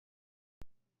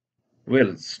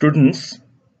Well, students,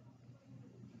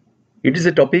 it is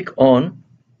a topic on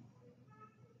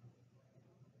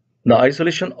the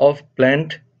isolation of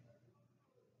plant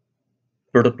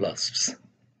protoplasts.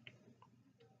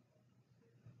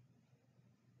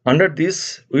 Under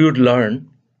this, we would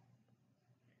learn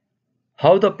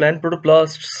how the plant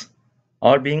protoplasts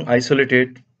are being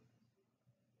isolated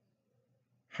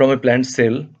from a plant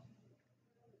cell,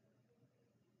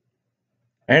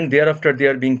 and thereafter they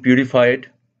are being purified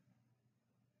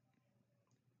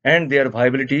and their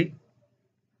viability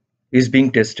is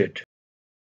being tested.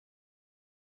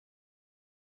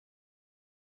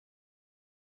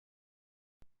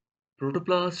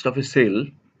 Protoplast of a cell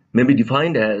may be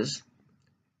defined as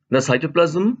the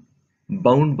cytoplasm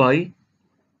bound by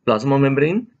plasma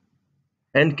membrane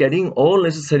and carrying all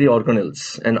necessary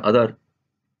organelles and other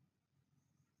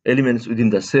elements within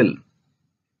the cell.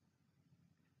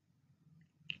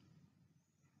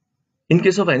 In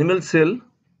case of animal cell,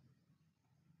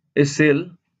 a cell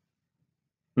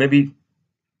may be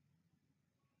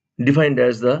defined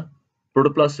as the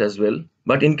protoplast as well,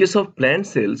 but in case of plant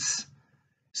cells,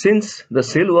 since the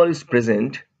cell wall is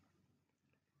present,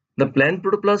 the plant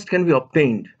protoplast can be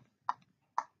obtained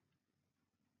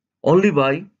only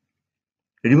by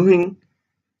removing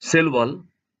cell wall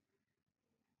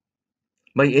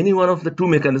by any one of the two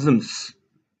mechanisms,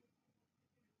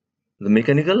 the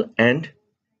mechanical and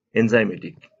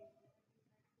enzymatic.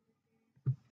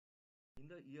 In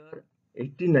the year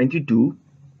 1892,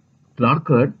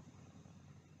 Clarker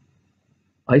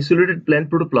isolated plant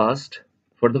protoplast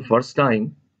for the first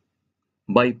time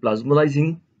by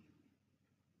plasmolysing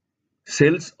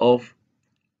cells of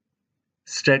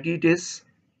Stratites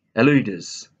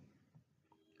aloides.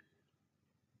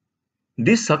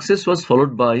 This success was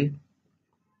followed by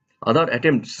other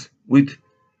attempts with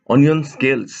onion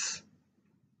scales,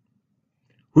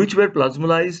 which were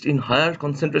plasmolysed in higher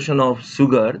concentration of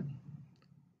sugar,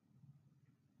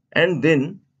 and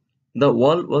then the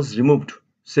wall was removed,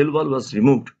 cell wall was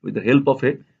removed with the help of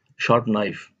a sharp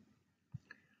knife.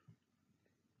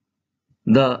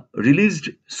 The released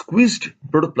squeezed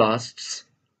protoplasts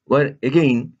were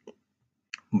again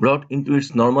brought into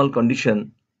its normal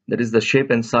condition, that is the shape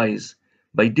and size,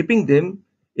 by dipping them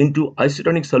into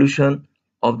isotonic solution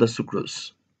of the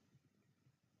sucrose.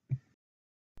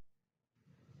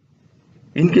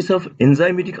 In case of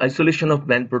enzymatic isolation of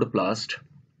plant protoplast,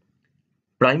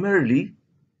 primarily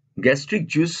gastric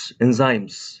juice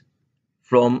enzymes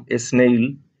from a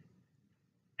snail,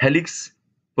 Helix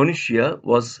phoenicia,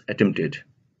 was attempted.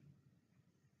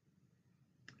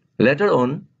 Later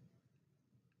on,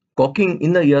 Cocking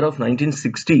in the year of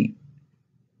 1960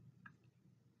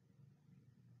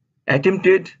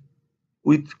 attempted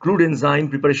with crude enzyme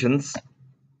preparations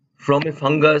from a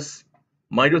fungus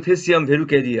Myrothecium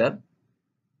verrucaria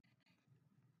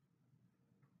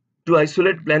to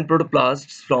isolate plant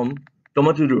protoplasts from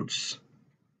tomato roots.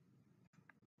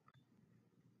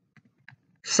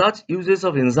 Such uses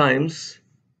of enzymes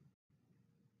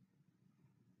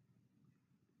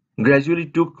gradually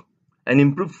took an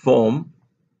improved form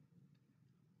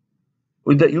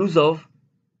with the use of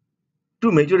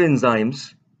two major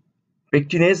enzymes,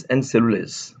 pectinase and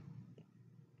cellulase.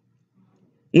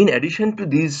 In addition to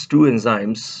these two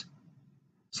enzymes,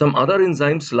 some other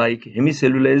enzymes like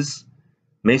hemicellulase,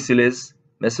 macellase,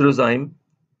 mesozyme,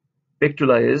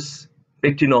 pectolase,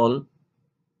 pectinol,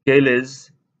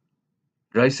 caelase,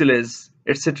 glycylase,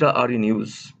 etc. are in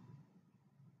use.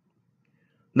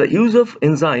 The use of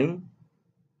enzyme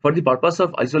for the purpose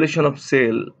of isolation of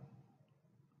cell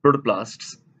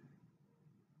protoplasts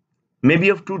may be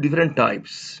of two different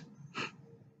types.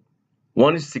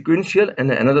 One is sequential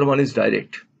and another one is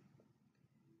direct.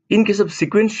 In case of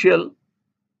sequential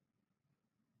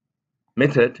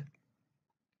method,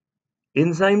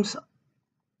 enzymes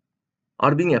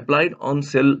are being applied on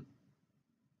cell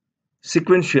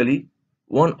sequentially,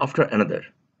 one after another.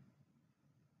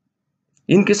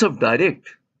 In case of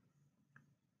direct,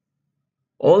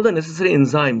 all the necessary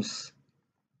enzymes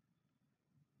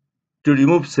to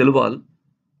remove cell wall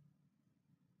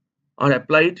are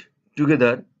applied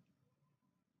together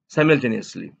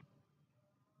simultaneously.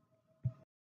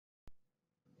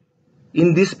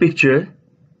 In this picture,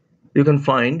 you can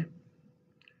find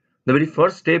the very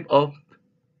first step of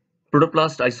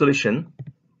protoplast isolation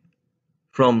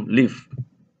from leaf.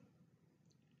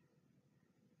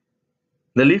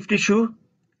 The leaf tissue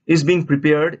is being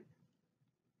prepared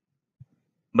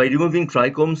by removing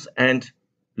trichomes and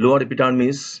lower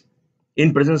epidermis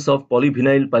in presence of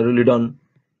polyvinyl pyrrolidone,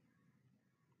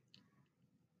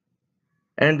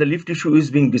 and the leaf tissue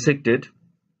is being dissected,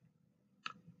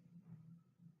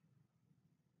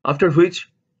 after which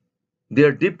They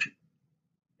are dipped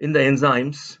in the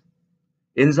enzymes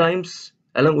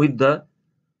along with the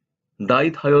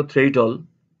dithiothriol,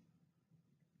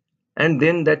 and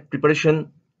then that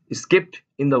preparation is kept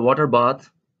in the water bath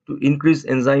to increase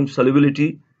enzyme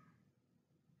solubility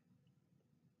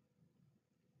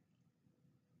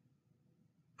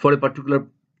for a particular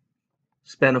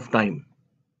span of time.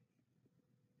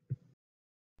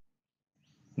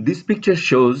 This picture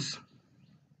shows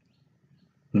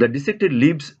the dissected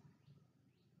leaves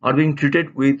are being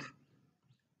treated with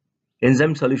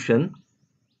enzyme solution,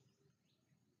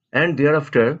 and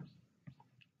thereafter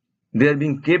they are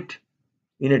being kept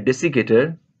in a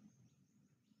desiccator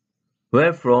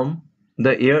wherefrom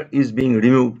the air is being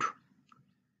removed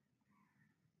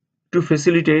to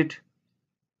facilitate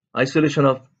isolation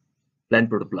of plant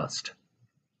protoplast.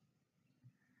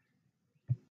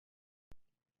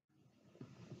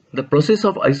 The process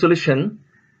of isolation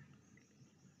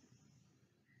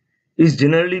is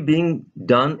generally being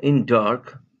done in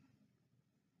dark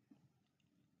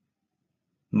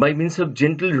by means of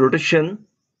gentle rotation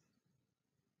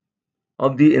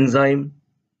of the enzyme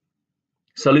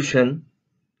solution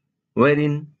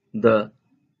wherein the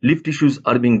leaf tissues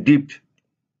are being dipped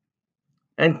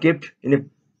and kept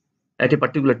at a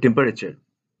particular temperature.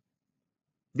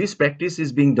 This practice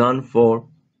is being done for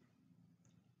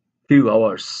few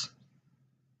hours.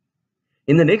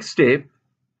 In the next step,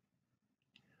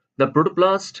 the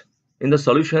protoplast in the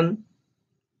solution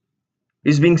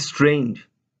is being strained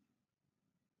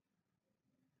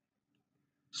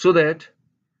so that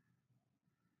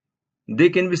they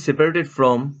can be separated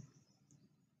from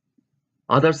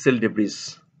other cell debris.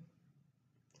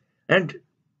 And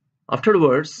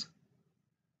afterwards,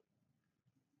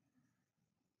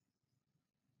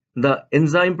 the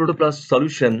enzyme protoplast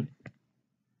solution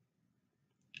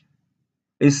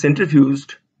is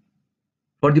centrifuged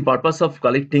for the purpose of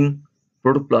collecting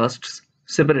protoplasts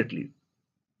separately.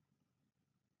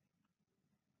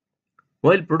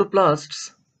 While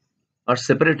protoplasts are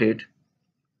separated,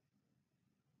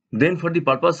 then for the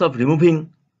purpose of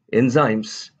removing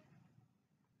enzymes,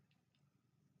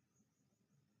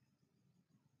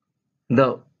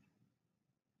 the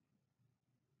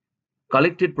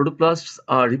collected protoplasts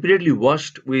are repeatedly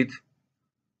washed with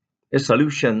a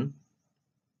solution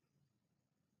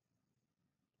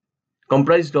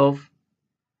comprised of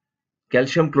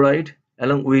calcium chloride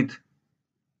along with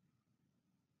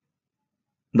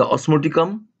the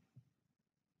osmoticum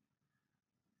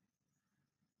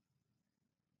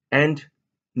and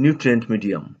nutrient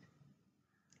medium.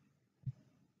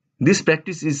 This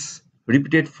practice is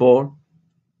repeated for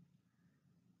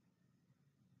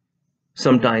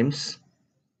sometimes,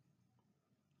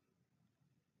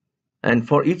 and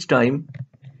for each time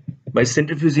by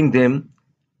centrifuging them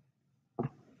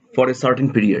for a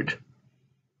certain period.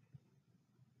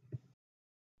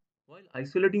 While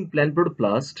isolating plant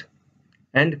protoplast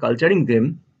and culturing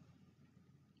them,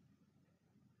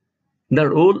 the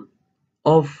role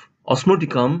of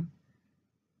osmoticum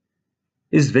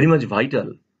is very much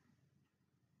vital.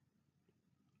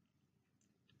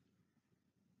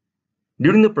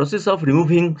 During the process of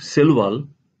removing cell wall,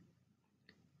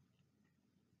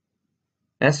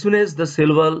 as soon as the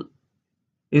cell wall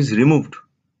is removed,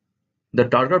 the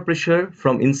target pressure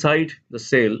from inside the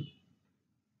cell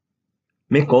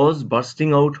may cause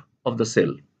bursting out of the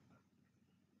cell.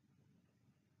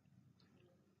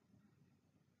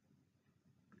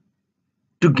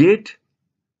 To get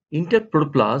intact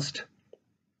protoplast,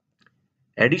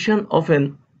 addition of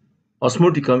an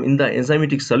osmoticum in the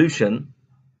enzymatic solution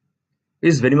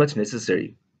is very much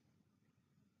necessary.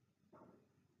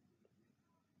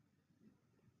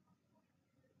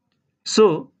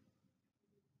 So,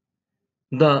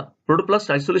 the protoplast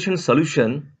isolation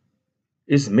solution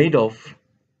is made of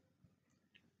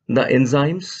the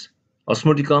enzymes,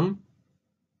 osmoticum,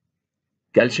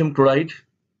 calcium chloride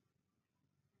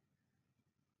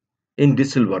in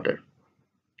distilled water.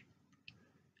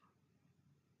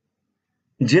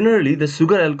 Generally, the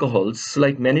sugar alcohols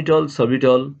like mannitol,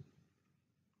 sorbitol,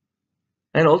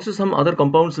 and also some other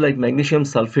compounds like magnesium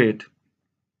sulfate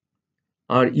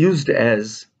are used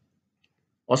as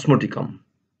osmoticum.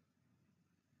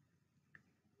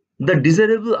 The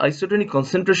desirable isotonic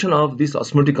concentration of this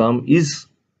osmoticum is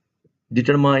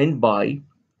determined by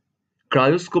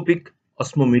cryoscopic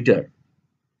osmometer.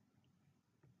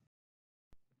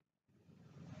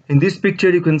 In this picture,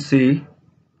 you can see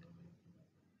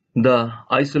the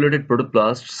isolated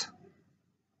protoplasts,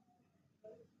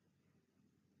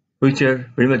 which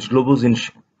are very much globose in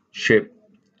shape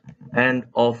and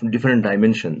of different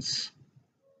dimensions.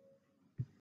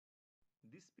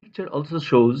 This picture also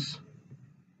shows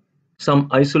some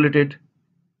isolated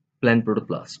plant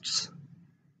protoplasts.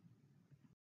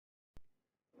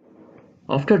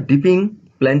 After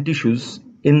dipping plant tissues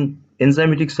in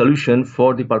enzymatic solution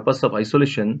for the purpose of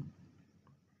isolation,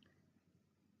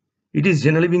 it is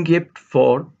generally being kept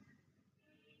for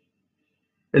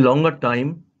a longer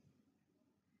time,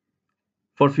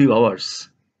 for few hours.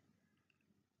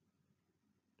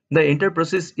 The entire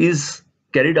process is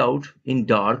carried out in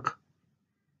dark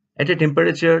at a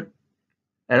temperature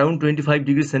around 25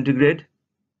 degrees centigrade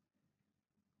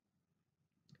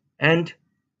and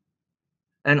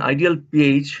an ideal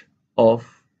pH of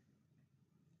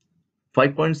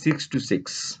 5.6 to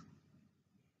 6.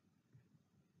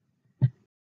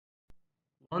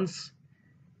 Once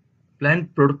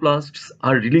plant protoplasts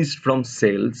are released from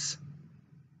cells,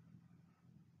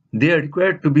 they are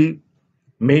required to be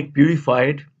made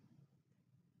purified,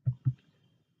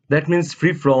 that means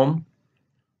free from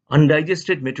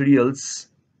undigested materials,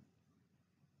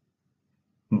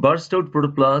 burst out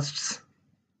protoplasts,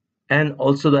 and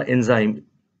also the enzyme.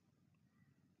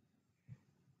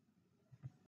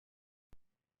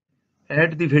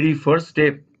 At the very first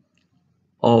step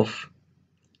of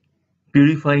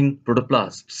purifying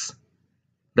protoplasts,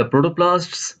 the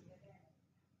protoplasts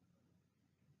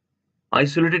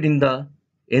isolated in the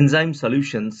enzyme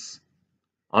solutions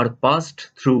are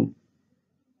passed through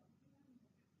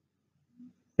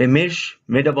a mesh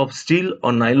made up of steel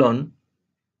or nylon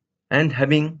and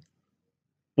having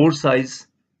pore size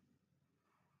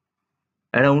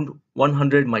around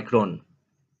 100 micron.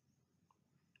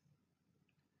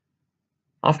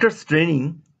 After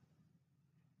straining,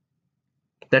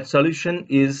 that solution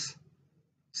is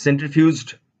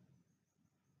centrifuged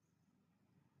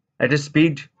at a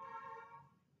speed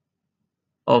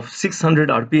of 600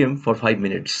 rpm for 5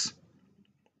 minutes.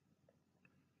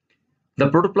 The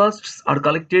protoplasts are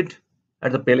collected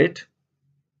at the pellet,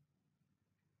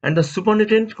 and the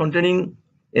supernatant containing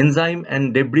enzyme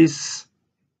and debris,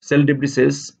 cell debris,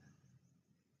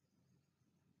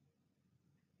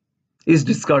 is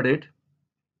discarded.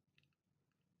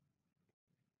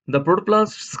 The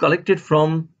protoplasts collected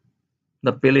from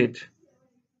the pellet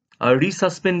are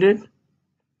resuspended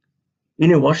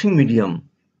in a washing medium,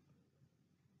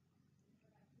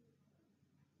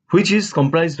 which is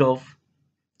comprised of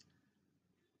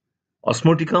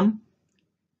osmoticum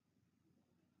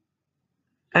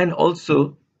and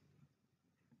also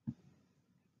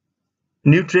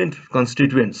nutrient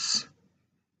constituents.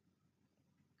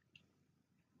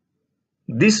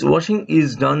 This washing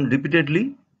is done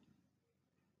repeatedly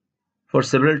for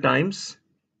several times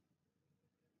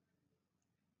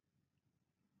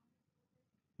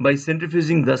by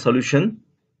centrifuging the solution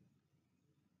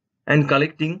and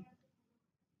collecting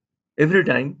every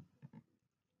time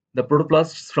the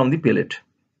protoplasts from the pellet.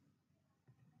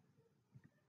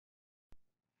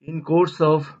 In course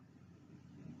of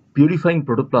purifying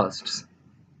protoplasts,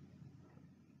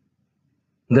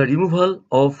 the removal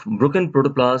of broken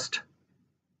protoplast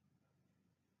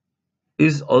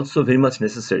is also very much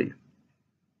necessary.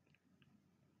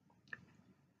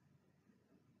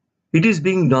 It is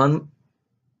being done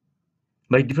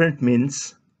by different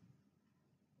means.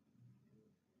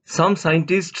 Some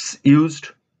scientists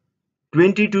used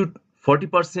 20 to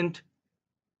 40%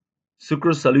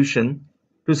 sucrose solution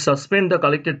to suspend the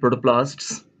collected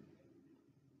protoplasts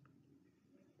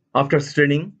after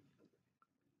straining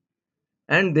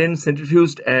and then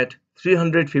centrifuged at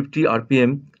 350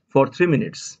 rpm for 3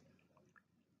 minutes.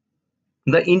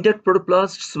 The intact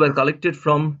protoplasts were collected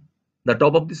from the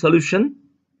top of the solution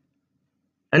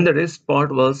and the rest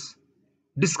part was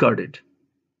discarded.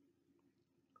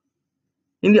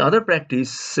 In the other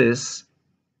practices,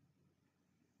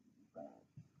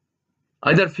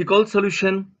 either fecal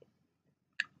solution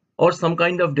or some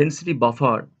kind of density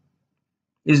buffer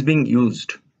is being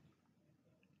used.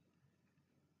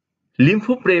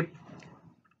 Lymphoprep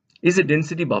is a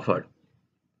density buffer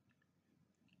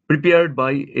prepared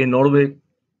by a Norway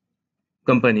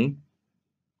company,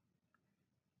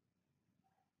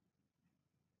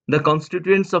 the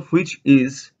constituents of which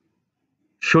is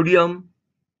sodium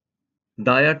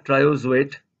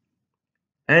diatriozoate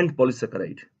and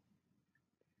polysaccharide.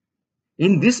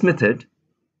 In this method,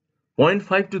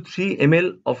 0.5 to 3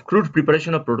 ml of crude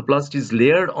preparation of protoplast is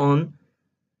layered on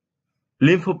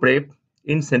lymphoprep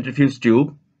in centrifuge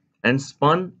tube and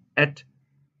spun at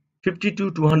 50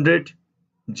 to 200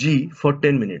 G for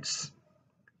 10 minutes.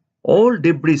 All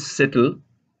debris settle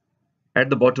at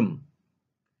the bottom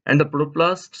and the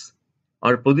protoplasts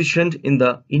are positioned in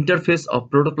the interface of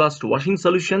protoplast washing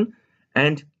solution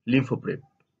and lymphoprep.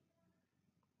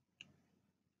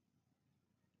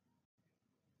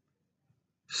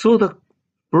 So the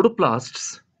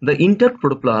protoplasts, the intact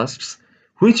protoplasts,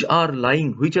 which are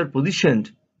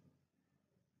positioned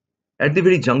at the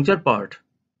very juncture part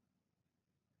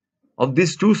of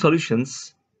these two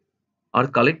solutions, are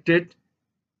collected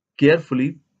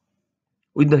carefully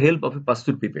with the help of a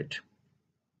pasteur pipette.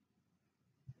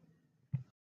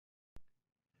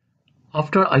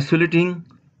 After isolating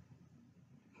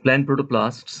plant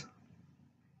protoplasts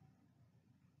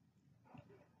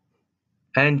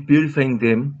and purifying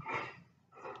them,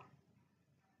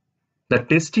 the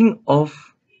testing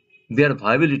of their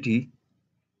viability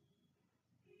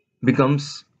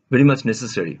becomes very much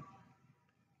necessary.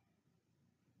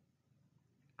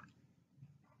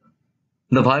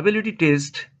 The viability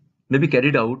test may be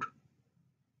carried out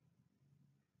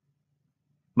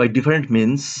by different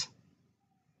means,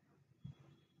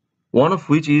 one of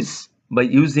which is by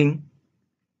using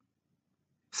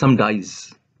some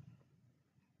dyes.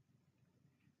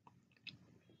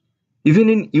 Even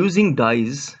in using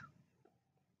dyes,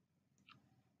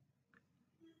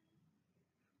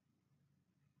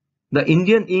 the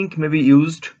Indian ink may be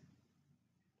used.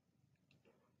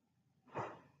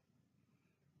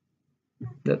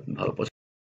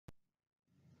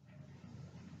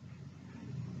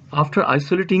 After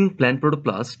isolating plant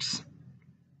protoplasts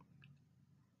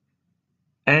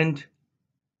and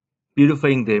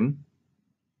purifying them,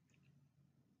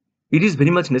 it is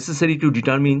very much necessary to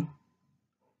determine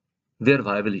their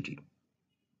viability.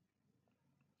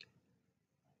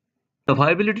 The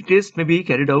viability test may be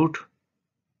carried out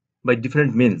by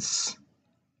different means.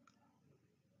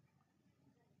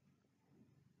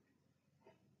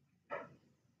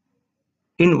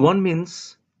 In one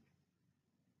means,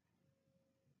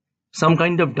 some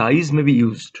kind of dyes may be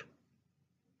used.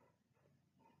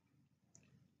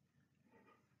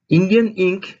 Indian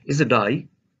ink is a dye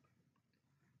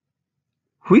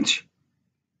which,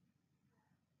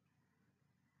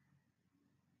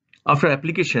 after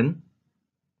application,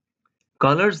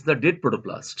 colors the dead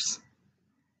protoplasts,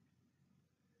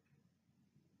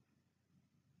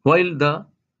 while the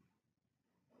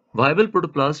viable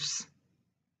protoplasts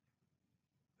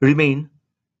remain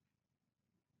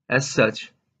as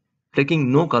such,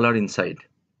 taking no color inside.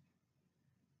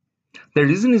 The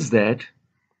reason is that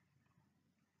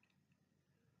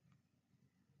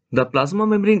the plasma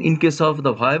membrane in case of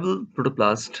the viable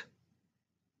protoplast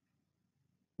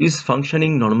is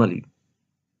functioning normally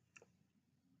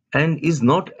and is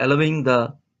not allowing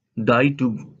the dye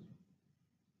to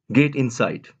get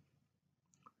inside,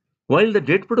 while the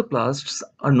dead protoplasts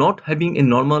are not having a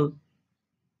normal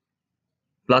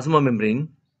plasma membrane.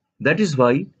 That is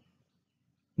why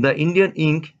the Indian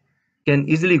ink can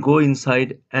easily go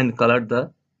inside and color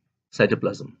the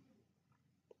cytoplasm.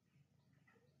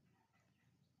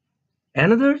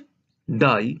 Another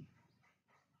dye,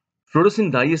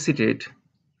 fluorescent diacetate,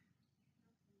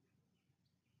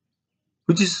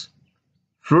 which is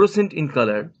fluorescent in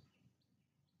color,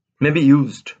 may be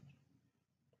used.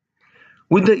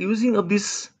 With the using of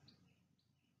this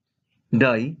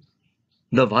dye,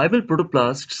 the viable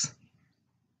protoplasts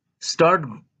start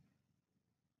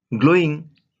glowing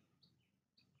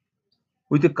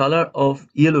with the color of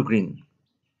yellow-green.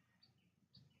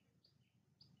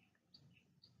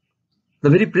 The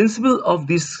very principle of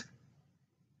this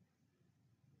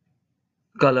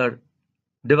color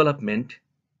development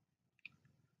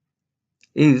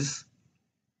is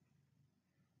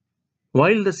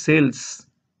while the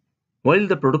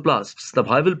protoplasts, the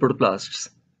viable protoplasts,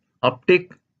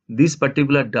 uptake this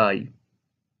particular dye,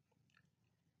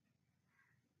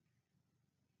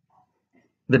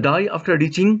 the dye after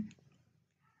reaching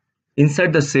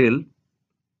inside the cell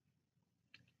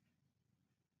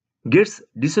gets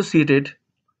dissociated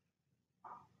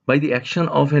by the action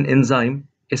of an enzyme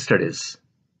esterase,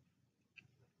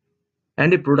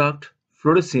 and a product,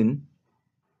 fluorescein,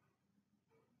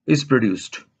 is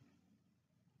produced.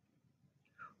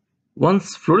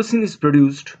 Once fluorescein is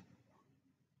produced,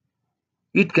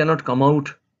 it cannot come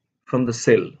out from the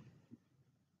cell,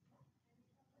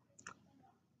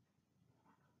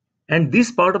 and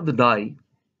this part of the dye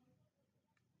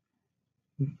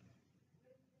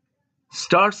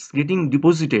starts getting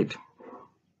deposited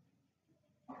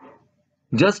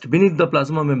just beneath the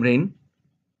plasma membrane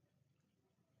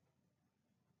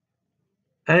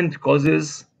and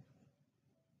causes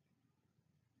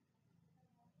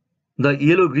the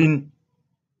yellow-green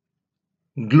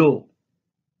glow.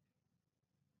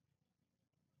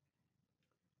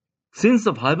 Since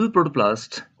the viable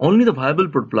protoplast, only the viable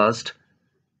protoplast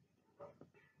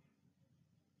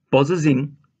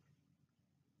possessing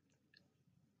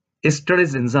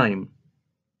esterase enzyme,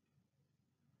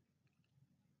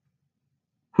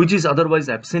 which is otherwise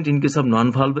absent in case of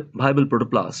non-viable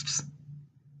protoplasts.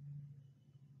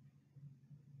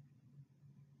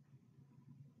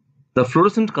 The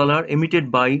fluorescent color emitted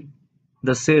by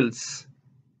the cells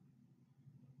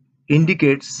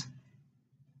indicates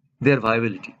their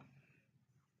viability.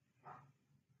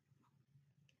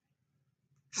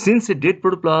 Since a dead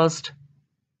protoplast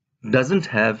doesn't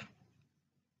have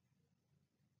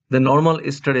the normal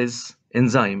esterase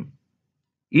enzyme,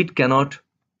 it cannot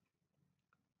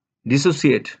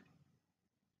dissociate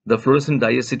the fluorescent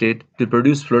diacetate to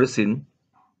produce fluorescein,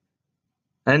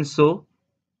 and so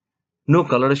no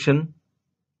coloration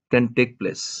can take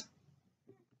place.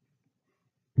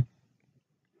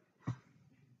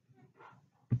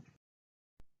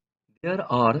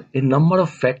 There are a number of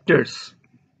factors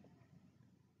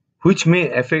which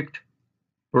may affect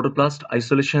protoplast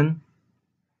isolation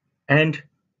and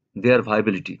their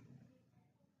viability.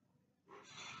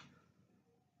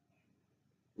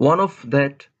 One of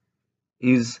that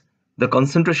is the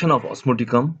concentration of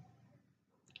osmoticum.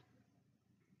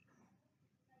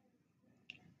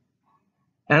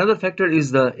 Another factor is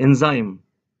the enzyme,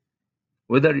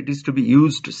 whether it is to be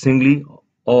used singly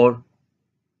or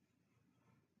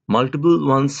multiple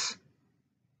ones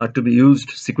are to be used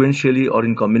sequentially or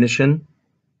in combination.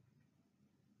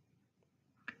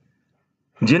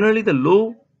 Generally, the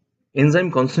low enzyme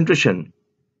concentration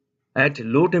at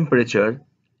low temperature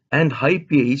and high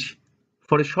pH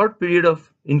for a short period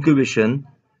of incubation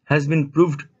has been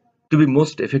proved to be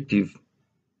most effective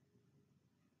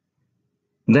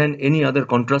than any other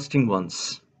contrasting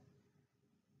ones.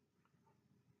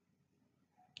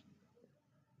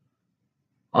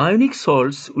 Ionic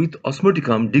salts with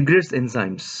osmoticum degrades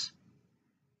enzymes,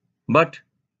 but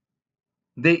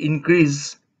they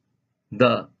increase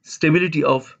the stability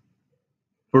of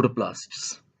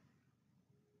protoplasts.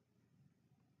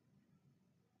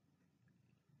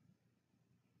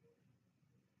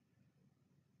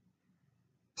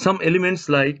 Some elements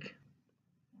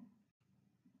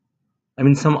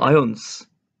some ions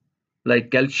like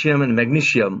calcium and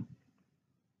magnesium,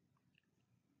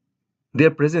 their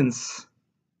presence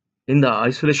in the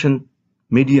isolation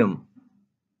medium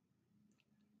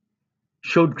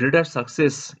showed greater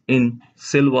success in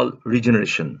cell wall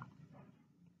regeneration.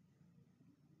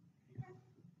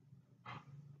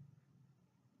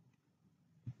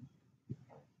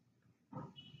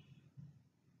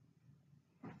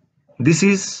 This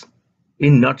is,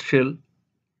 in a nutshell,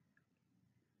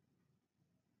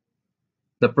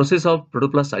 the process of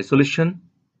protoplast isolation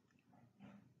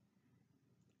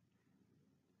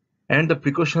and the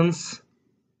precautions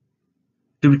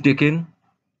to be taken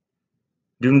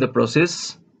during the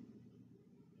process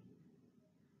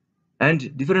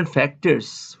and different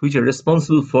factors which are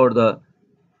responsible for the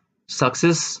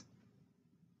success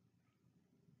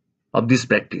of this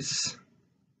practice.